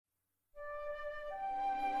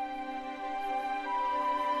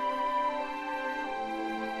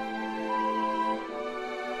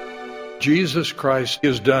Jesus Christ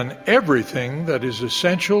has done everything that is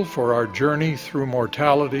essential for our journey through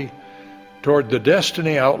mortality toward the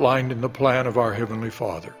destiny outlined in the plan of our Heavenly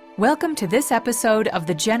Father. Welcome to this episode of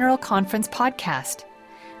the General Conference Podcast.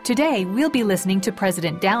 Today, we'll be listening to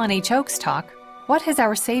President Dallin H. Oaks talk, What Has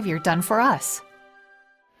Our Savior Done for Us?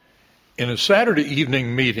 In a Saturday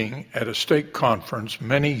evening meeting at a stake conference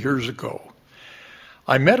many years ago,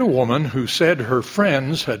 I met a woman who said her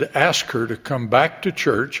friends had asked her to come back to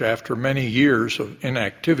church after many years of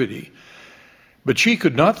inactivity, but she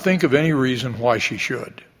could not think of any reason why she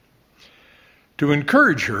should. To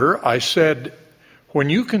encourage her, I said, when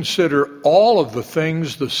you consider all of the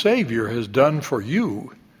things the Savior has done for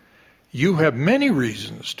you, you have many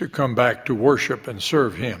reasons to come back to worship and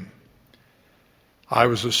serve Him. I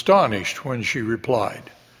was astonished when she replied,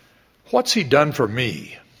 "What's He done for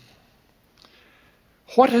me?"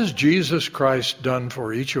 What has Jesus Christ done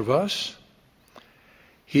for each of us?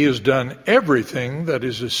 He has done everything that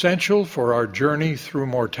is essential for our journey through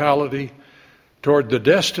mortality toward the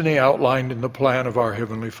destiny outlined in the plan of our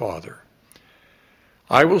Heavenly Father.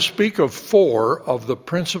 I will speak of 4 of the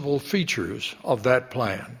principal features of that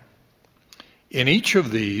plan. In each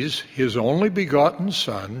of these, His only begotten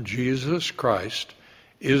Son, Jesus Christ,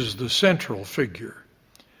 is the central figure.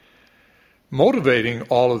 Motivating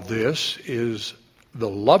all of this is the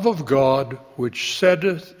love of God which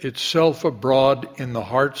setteth itself abroad in the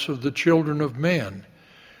hearts of the children of men,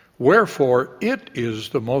 wherefore it is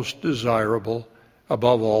the most desirable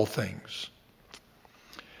above all things.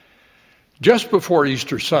 Just before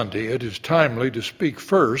Easter Sunday, it is timely to speak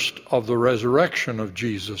first of the resurrection of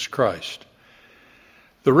Jesus Christ.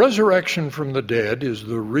 The resurrection from the dead is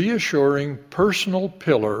the reassuring personal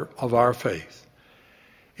pillar of our faith.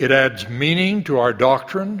 It adds meaning to our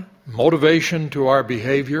doctrine, motivation to our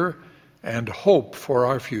behavior, and hope for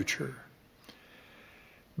our future.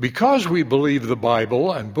 Because we believe the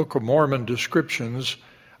Bible and Book of Mormon descriptions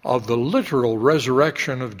of the literal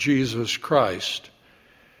resurrection of Jesus Christ,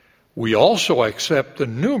 we also accept the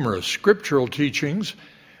numerous scriptural teachings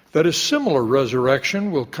that a similar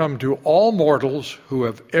resurrection will come to all mortals who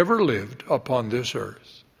have ever lived upon this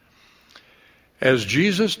earth. As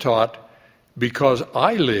Jesus taught, "Because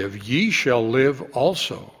I live, ye shall live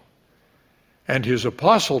also." And His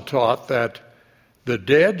apostle taught that the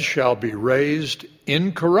dead shall be raised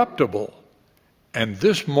incorruptible, and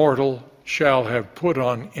this mortal shall have put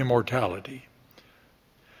on immortality.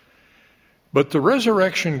 But the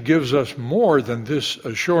resurrection gives us more than this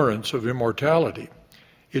assurance of immortality.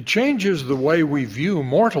 It changes the way we view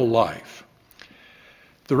mortal life.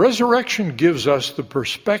 The resurrection gives us the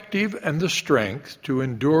perspective and the strength to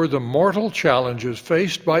endure the mortal challenges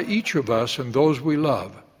faced by each of us and those we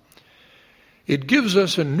love. It gives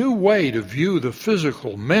us a new way to view the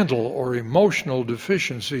physical, mental, or emotional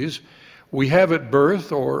deficiencies we have at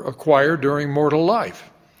birth or acquire during mortal life.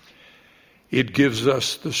 It gives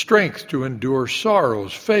us the strength to endure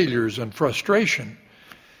sorrows, failures, and frustration.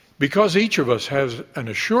 Because each of us has an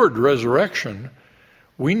assured resurrection,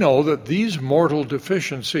 we know that these mortal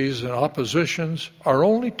deficiencies and oppositions are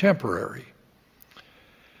only temporary.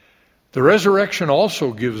 The resurrection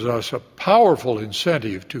also gives us a powerful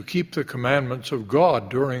incentive to keep the commandments of God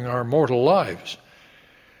during our mortal lives.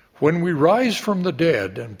 When we rise from the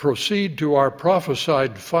dead and proceed to our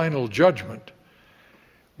prophesied final judgment,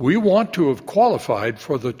 we want to have qualified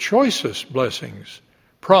for the choicest blessings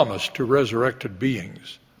promised to resurrected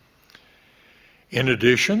beings. In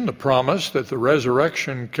addition, the promise that the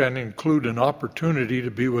resurrection can include an opportunity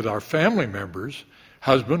to be with our family members,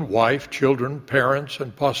 husband, wife, children, parents,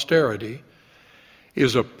 and posterity,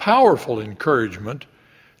 is a powerful encouragement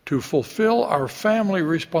to fulfill our family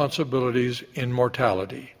responsibilities in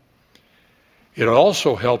mortality. It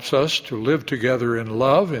also helps us to live together in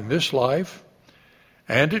love in this life,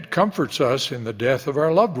 and it comforts us in the death of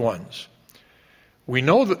our loved ones. We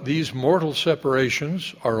know that these mortal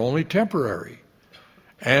separations are only temporary,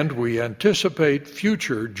 and we anticipate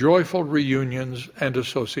future joyful reunions and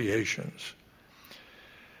associations.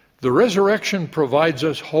 The resurrection provides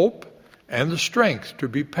us hope and the strength to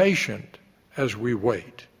be patient as we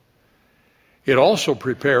wait. It also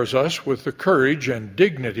prepares us with the courage and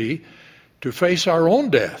dignity to face our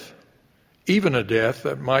own death, even a death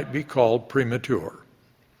that might be called premature.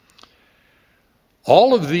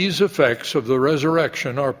 All of these effects of the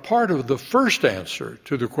resurrection are part of the first answer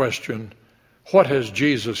to the question, what has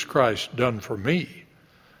Jesus Christ done for me?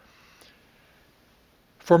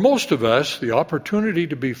 For most of us, the opportunity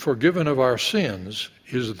to be forgiven of our sins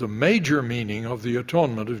is the major meaning of the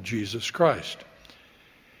atonement of Jesus Christ.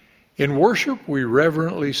 In worship, we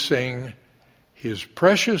reverently sing, His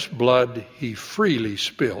precious blood he freely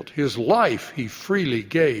spilt. His life he freely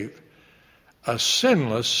gave. A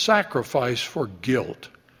sinless sacrifice for guilt,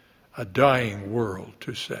 a dying world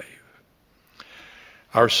to save.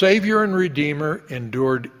 Our Savior and Redeemer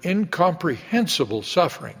endured incomprehensible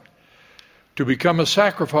suffering to become a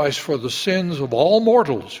sacrifice for the sins of all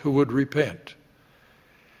mortals who would repent.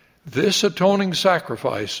 This atoning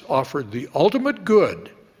sacrifice offered the ultimate good,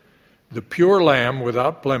 the pure lamb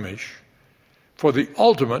without blemish, for the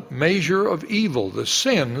ultimate measure of evil, the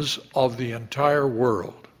sins of the entire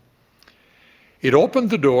world. It opened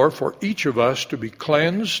the door for each of us to be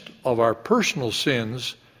cleansed of our personal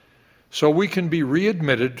sins so we can be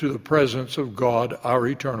readmitted to the presence of God, our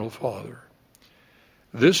eternal Father.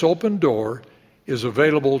 This open door is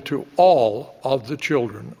available to all of the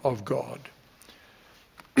children of God.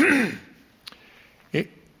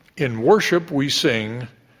 In worship we sing,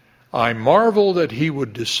 I marvel that he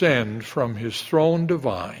would descend from his throne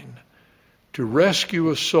divine to rescue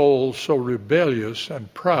a soul so rebellious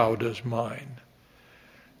and proud as mine,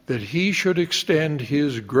 that he should extend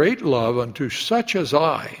his great love unto such as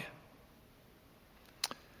I.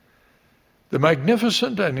 The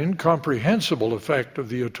magnificent and incomprehensible effect of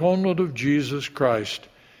the atonement of Jesus Christ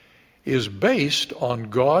is based on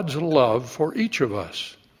God's love for each of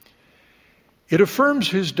us. It affirms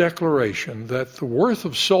his declaration that the worth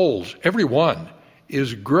of souls, every one,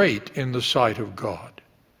 is great in the sight of God.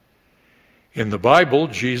 In the Bible,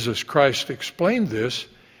 Jesus Christ explained this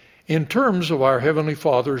in terms of our Heavenly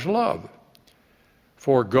Father's love.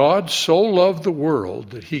 For God so loved the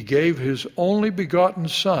world that he gave his only begotten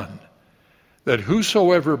Son, that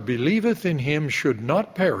whosoever believeth in him should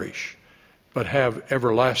not perish, but have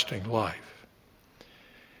everlasting life.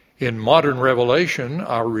 In modern revelation,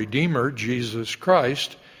 our Redeemer, Jesus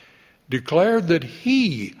Christ, declared that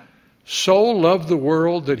he so loved the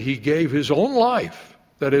world that he gave his own life,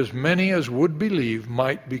 that as many as would believe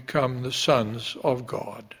might become the sons of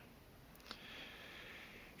God.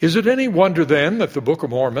 Is it any wonder then that the Book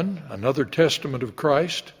of Mormon, another testament of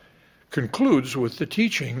Christ, concludes with the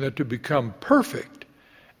teaching that to become perfect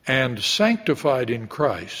and sanctified in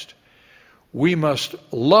Christ, we must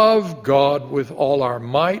love God with all our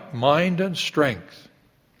might, mind, and strength.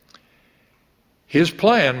 His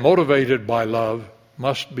plan, motivated by love,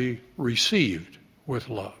 must be received with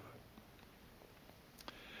love.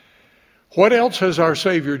 What else has our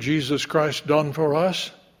Savior Jesus Christ done for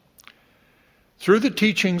us? Through the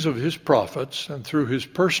teachings of his prophets and through his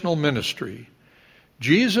personal ministry,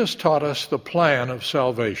 Jesus taught us the plan of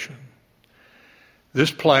salvation.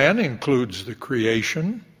 This plan includes the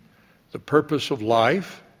creation, the purpose of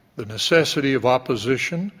life, the necessity of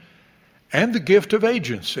opposition, and the gift of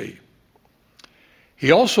agency.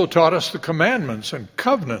 He also taught us the commandments and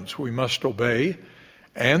covenants we must obey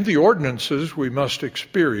and the ordinances we must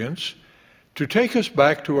experience to take us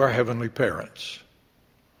back to our heavenly parents.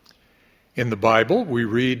 In the Bible, we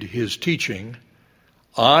read his teaching,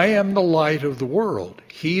 I am the light of the world.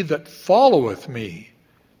 He that followeth me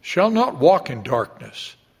shall not walk in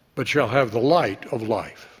darkness, but shall have the light of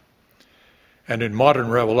life. And in modern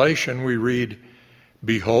revelation, we read,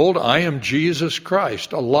 Behold, I am Jesus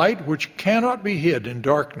Christ, a light which cannot be hid in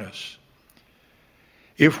darkness.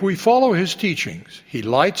 If we follow his teachings, he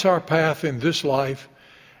lights our path in this life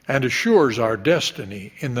and assures our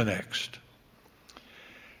destiny in the next.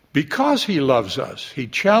 Because he loves us, he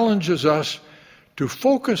challenges us to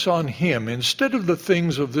focus on him instead of the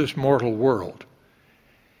things of this mortal world.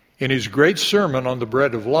 In his great sermon on the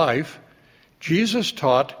bread of life, Jesus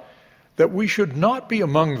taught that we should not be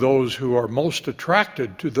among those who are most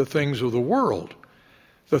attracted to the things of the world,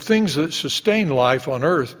 the things that sustain life on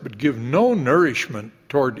earth but give no nourishment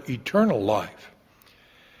toward eternal life.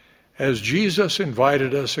 As Jesus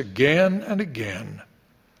invited us again and again,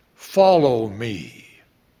 follow me.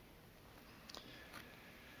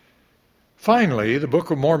 Finally, the Book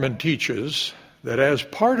of Mormon teaches that as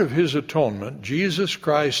part of his atonement, Jesus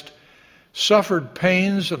Christ suffered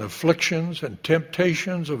pains and afflictions and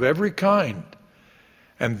temptations of every kind,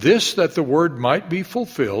 and this that the word might be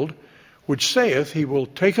fulfilled, which saith, he will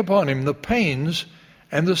take upon him the pains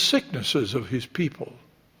and the sicknesses of his people.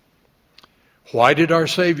 Why did our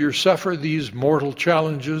Savior suffer these mortal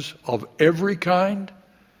challenges of every kind?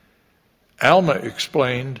 Alma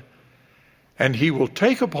explained, and he will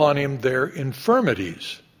take upon him their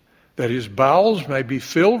infirmities, that his bowels may be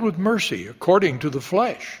filled with mercy according to the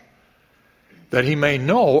flesh, that he may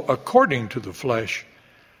know according to the flesh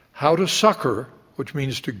how to succor, which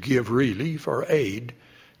means to give relief or aid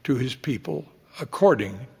to his people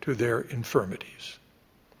according to their infirmities.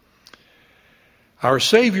 Our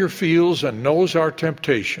Savior feels and knows our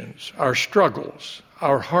temptations, our struggles,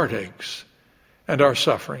 our heartaches, and our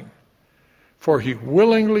suffering, for he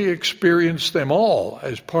willingly experienced them all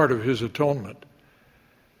as part of his atonement.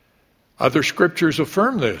 Other scriptures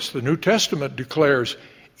affirm this. The New Testament declares,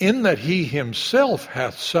 "In that he himself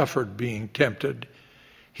hath suffered being tempted,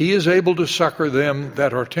 he is able to succor them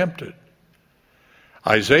that are tempted."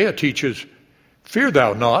 Isaiah teaches, "Fear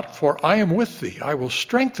thou not, for I am with thee. I will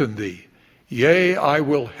strengthen thee. Yea, I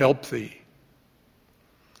will help thee."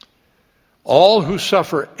 All who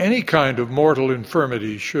suffer any kind of mortal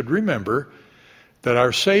infirmity should remember that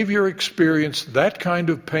our Savior experienced that kind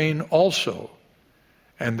of pain also,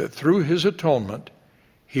 and that through his atonement,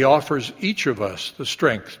 he offers each of us the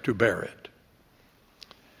strength to bear it.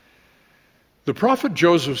 The prophet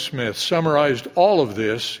Joseph Smith summarized all of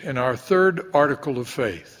this in our third article of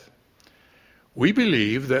faith. We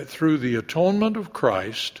believe that through the atonement of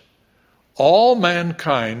Christ, all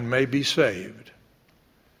mankind may be saved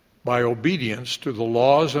by obedience to the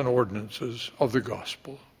laws and ordinances of the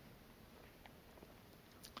gospel.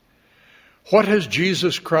 What has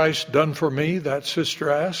Jesus Christ done for me? That sister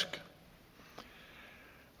asked.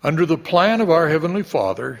 Under the plan of our Heavenly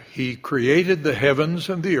Father, he created the heavens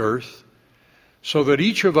and the earth so that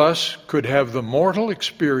each of us could have the mortal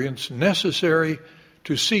experience necessary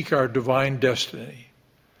to seek our divine destiny.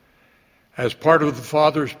 As part of the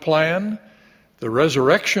Father's plan, the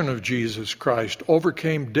resurrection of Jesus Christ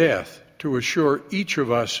overcame death to assure each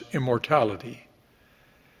of us immortality.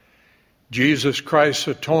 Jesus Christ's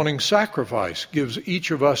atoning sacrifice gives each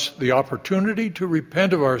of us the opportunity to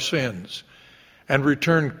repent of our sins and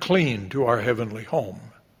return clean to our heavenly home.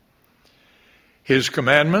 His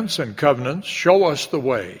commandments and covenants show us the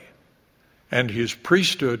way, and his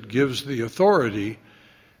priesthood gives the authority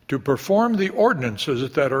to perform the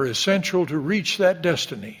ordinances that are essential to reach that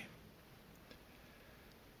destiny.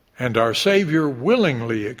 And our Savior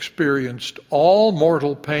willingly experienced all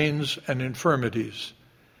mortal pains and infirmities,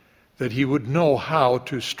 that he would know how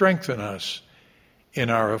to strengthen us in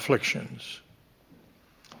our afflictions.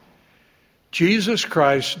 Jesus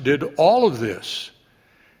Christ did all of this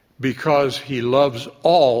because he loves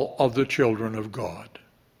all of the children of God.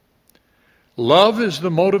 Love is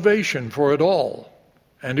the motivation for it all,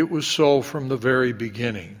 and it was so from the very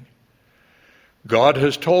beginning. God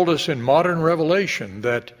has told us in modern revelation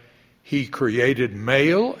that he created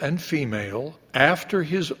male and female after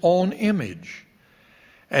his own image,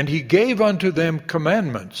 and he gave unto them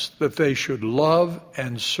commandments that they should love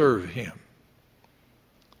and serve him.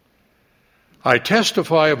 I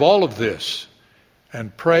testify of all of this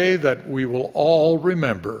and pray that we will all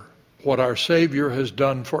remember what our Savior has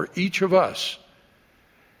done for each of us,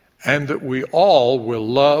 and that we all will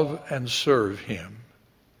love and serve him.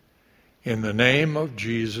 In the name of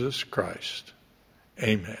Jesus Christ,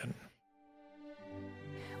 amen.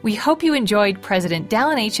 We hope you enjoyed President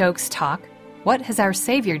Dallin H. Oaks' talk, "What Has Our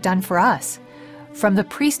Savior Done for Us?" from the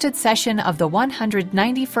priesthood session of the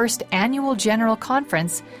 191st Annual General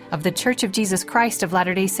Conference of the Church of Jesus Christ of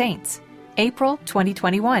Latter-day Saints, April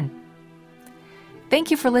 2021.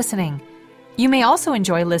 Thank you for listening. You may also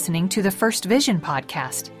enjoy listening to the First Vision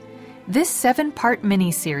podcast. This 7-part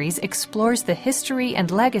mini-series explores the history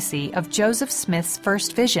and legacy of Joseph Smith's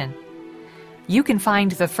First Vision. You can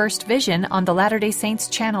find the First Vision on the Latter-day Saints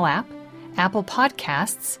channel app, Apple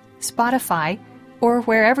Podcasts, Spotify, or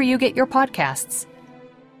wherever you get your podcasts.